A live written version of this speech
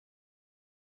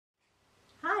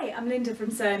Hi, I'm Linda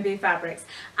from Sewn Bee Fabrics.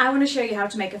 I want to show you how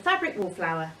to make a fabric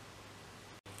wallflower.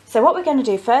 So what we're going to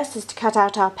do first is to cut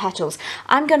out our petals.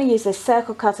 I'm going to use this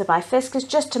circle cutter by Fiskars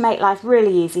just to make life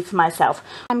really easy for myself.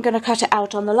 I'm going to cut it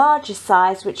out on the largest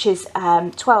size, which is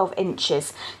 12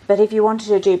 inches. But if you wanted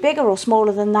to do bigger or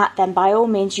smaller than that, then by all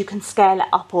means you can scale it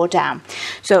up or down.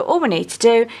 So all we need to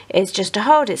do is just to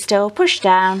hold it still, push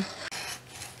down,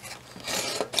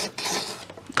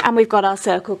 and we've got our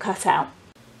circle cut out.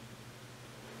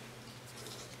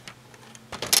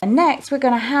 And next we're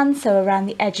going to hand sew around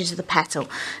the edges of the petal.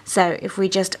 So if we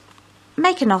just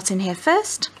make a knot in here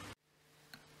first.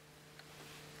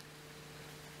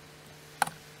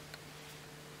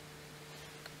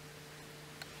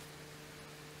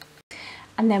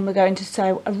 And then we're going to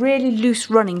sew a really loose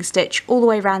running stitch all the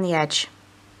way around the edge.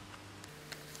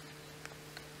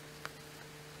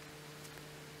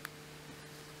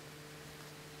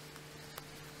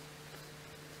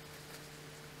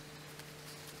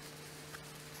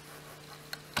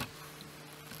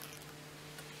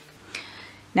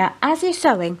 Now, as you're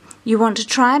sewing, you want to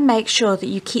try and make sure that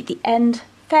you keep the end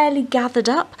fairly gathered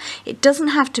up. It doesn't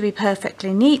have to be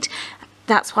perfectly neat.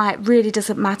 That's why it really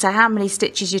doesn't matter how many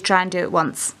stitches you try and do at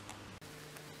once.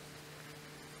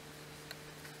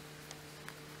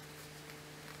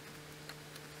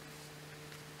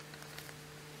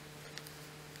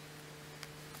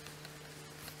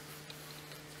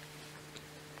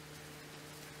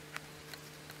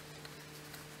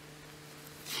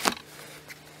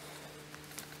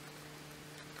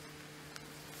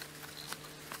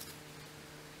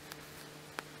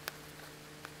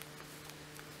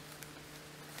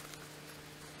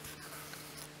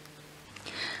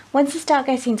 Once you start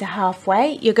getting to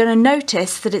halfway, you're going to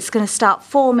notice that it's going to start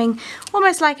forming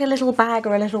almost like a little bag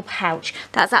or a little pouch.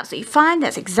 That's absolutely fine,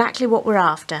 that's exactly what we're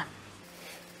after.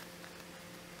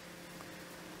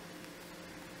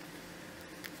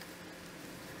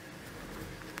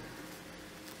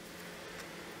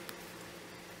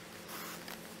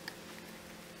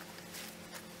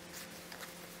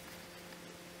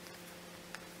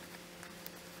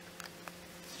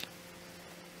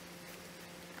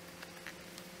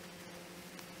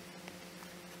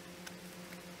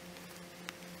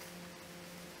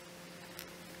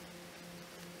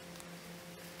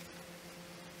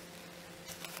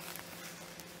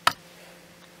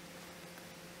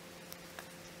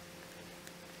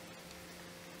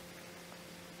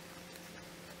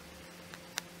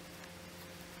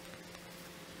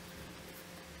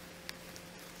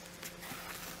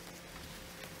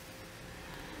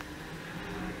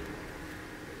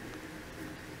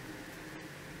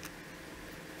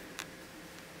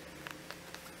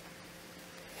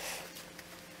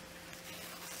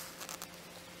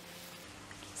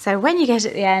 So when you get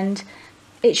at the end,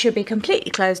 it should be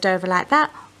completely closed over like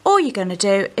that. All you're going to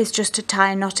do is just to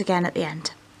tie a knot again at the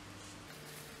end.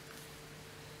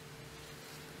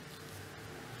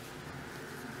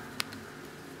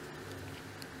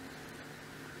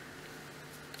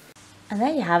 And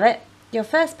there you have it. Your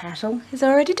first petal is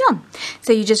already done.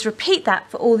 So you just repeat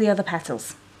that for all the other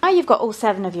petals. Now you've got all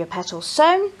 7 of your petals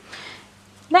sewn.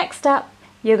 Next up,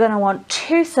 you're going to want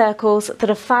 2 circles that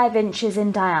are 5 inches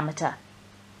in diameter.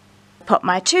 Put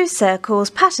my 2 circles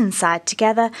pattern side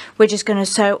together. We're just going to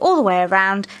sew all the way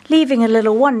around, leaving a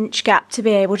little 1-inch gap to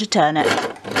be able to turn it.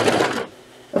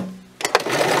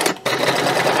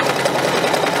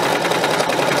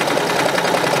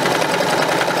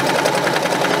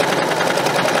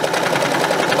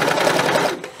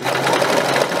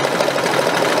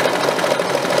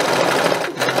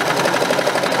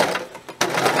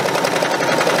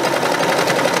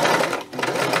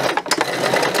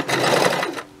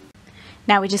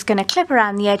 Now we're just going to clip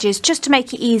around the edges just to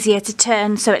make it easier to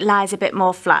turn so it lies a bit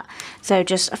more flat. So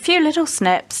just a few little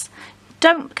snips.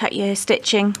 Don't cut your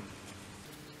stitching.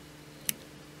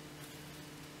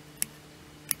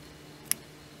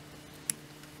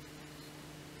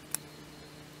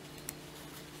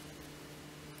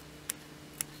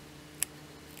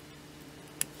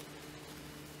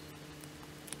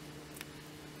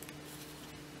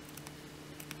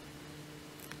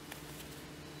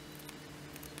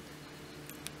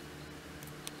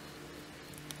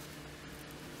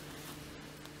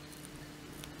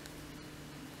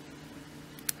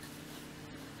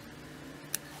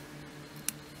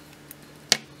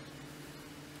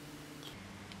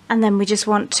 And then we just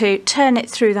want to turn it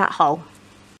through that hole.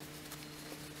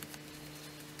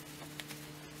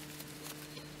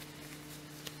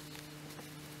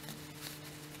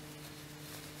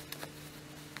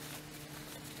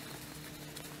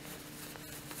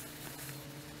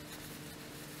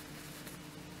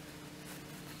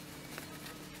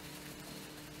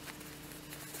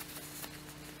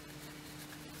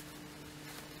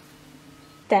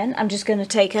 Then I'm just going to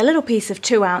take a little piece of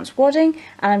 2-ounce wadding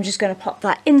and I'm just going to pop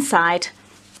that inside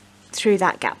through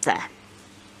that gap there.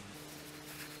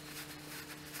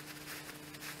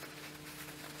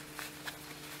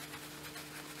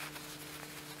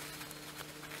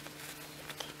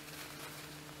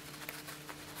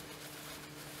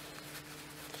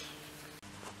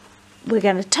 We're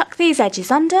going to tuck these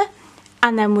edges under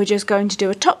and then we're just going to do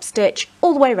a top stitch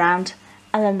all the way round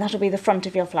and then that'll be the front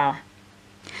of your flower.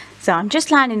 So I'm just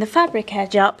lining the fabric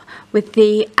edge up with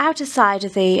the outer side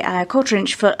of the 1/4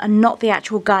 inch foot and not the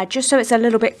actual guide, just so it's a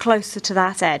little bit closer to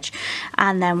that edge.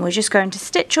 And then we're just going to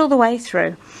stitch all the way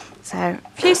through. So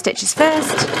a few stitches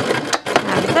first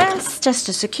and reverse just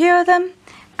to secure them,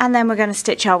 and then we're going to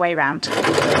stitch our way round.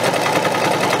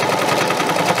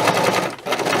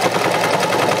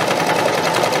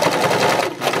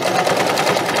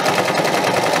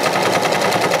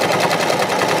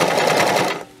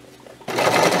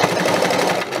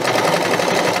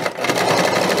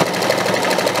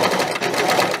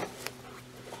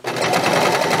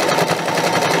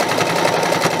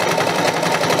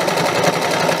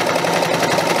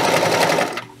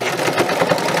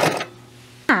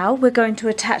 Now we're going to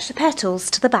attach the petals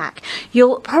to the back.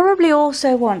 You'll probably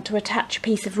also want to attach a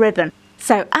piece of ribbon.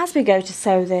 So as we go to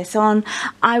sew this on,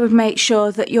 I would make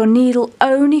sure that your needle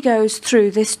only goes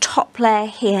through this top layer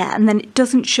here and then it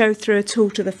doesn't show through at all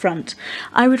to the front.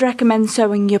 I would recommend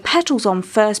sewing your petals on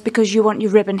first because you want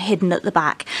your ribbon hidden at the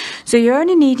back. So you're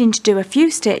only needing to do a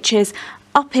few stitches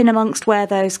up in amongst where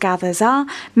those gathers are,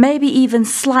 maybe even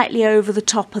slightly over the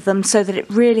top of them so that it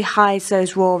really hides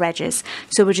those raw edges.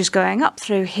 So we're just going up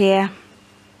through here,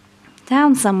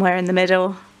 down somewhere in the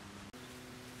middle,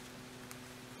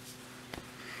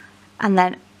 and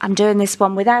then I'm doing this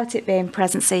one without it being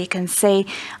present so you can see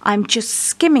I'm just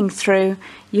skimming through.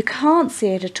 You can't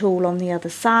see it at all on the other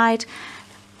side,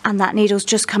 and that needle's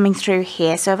just coming through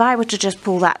here. So if I were to just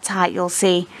pull that tight, you'll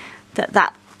see that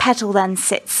that petal then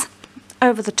sits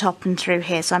over the top and through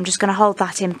here. So I'm just going to hold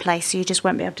that in place so you just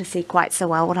won't be able to see quite so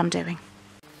well what I'm doing.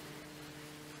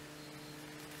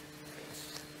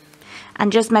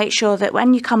 And just make sure that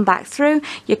when you come back through,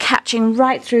 you're catching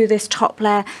right through this top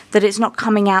layer, that it's not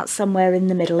coming out somewhere in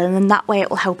the middle, and then that way it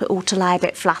will help it all to lie a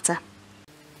bit flatter.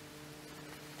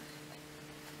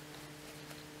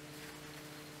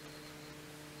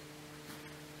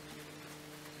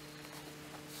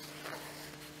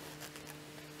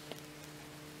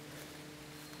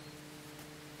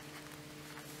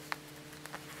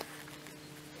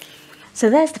 So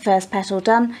there's the first petal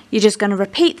done. You're just going to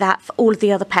repeat that for all of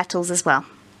the other petals as well.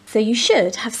 So you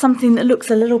should have something that looks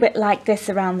a little bit like this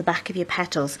around the back of your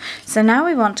petals. So now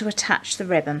we want to attach the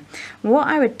ribbon. What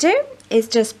I would do is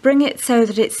just bring it so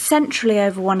that it's centrally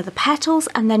over one of the petals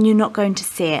and then you're not going to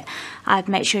see it. I'd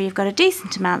make sure you've got a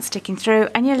decent amount sticking through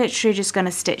and you're literally just going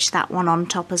to stitch that one on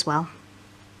top as well.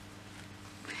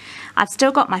 I've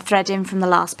still got my thread in from the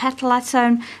last petal I've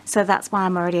sewn, so that's why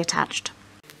I'm already attached.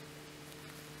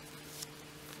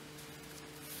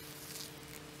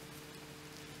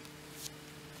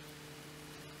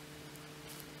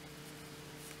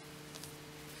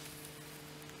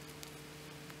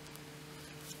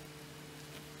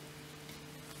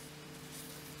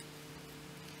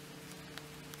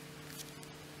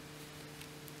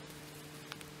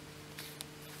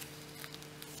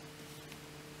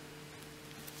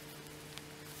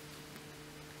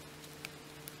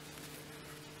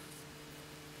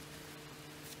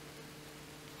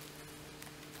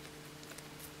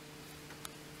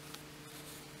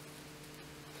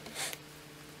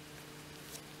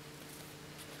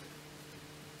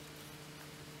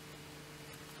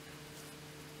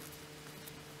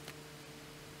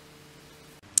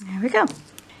 There we go.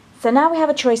 So now we have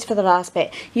a choice for the last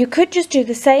bit. You could just do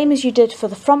the same as you did for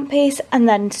the front piece and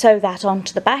then sew that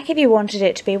onto the back if you wanted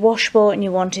it to be washable and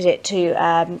you wanted it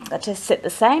to sit the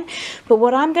same. But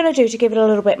what I'm going to do to give it a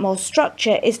little bit more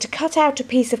structure is to cut out a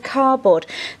piece of cardboard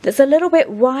that's a little bit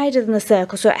wider than the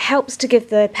circle, so it helps to give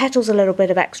the petals a little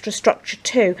bit of extra structure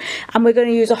too. And we're going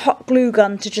to use a hot glue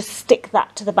gun to just stick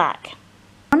that to the back.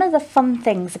 One of the fun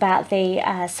things about the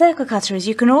circle cutter is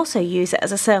you can also use it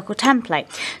as a circle template.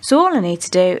 So all I need to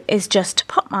do is just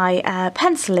pop my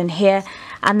pencil in here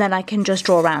and then I can just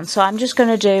draw around. So I'm just going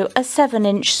to do a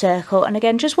 7-inch circle, and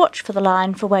again just watch for the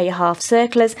line for where your half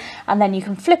circle is, and then you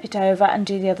can flip it over and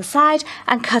do the other side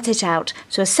and cut it out.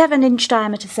 So a 7-inch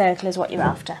diameter circle is what you're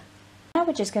after. Now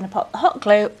we're just going to pop the hot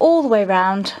glue all the way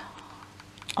around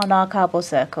on our cardboard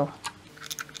circle.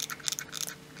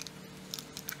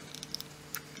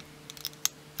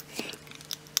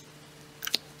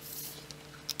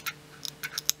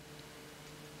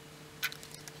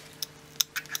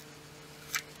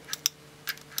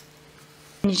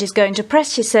 you're just going to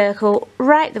press your circle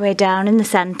right the way down in the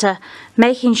centre,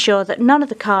 making sure that none of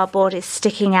the cardboard is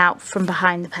sticking out from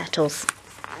behind the petals.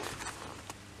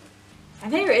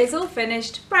 And here it is all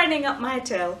finished, brightening up my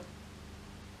till.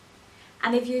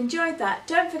 And if you enjoyed that,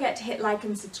 don't forget to hit like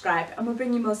and subscribe, and we'll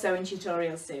bring you more sewing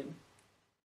tutorials soon.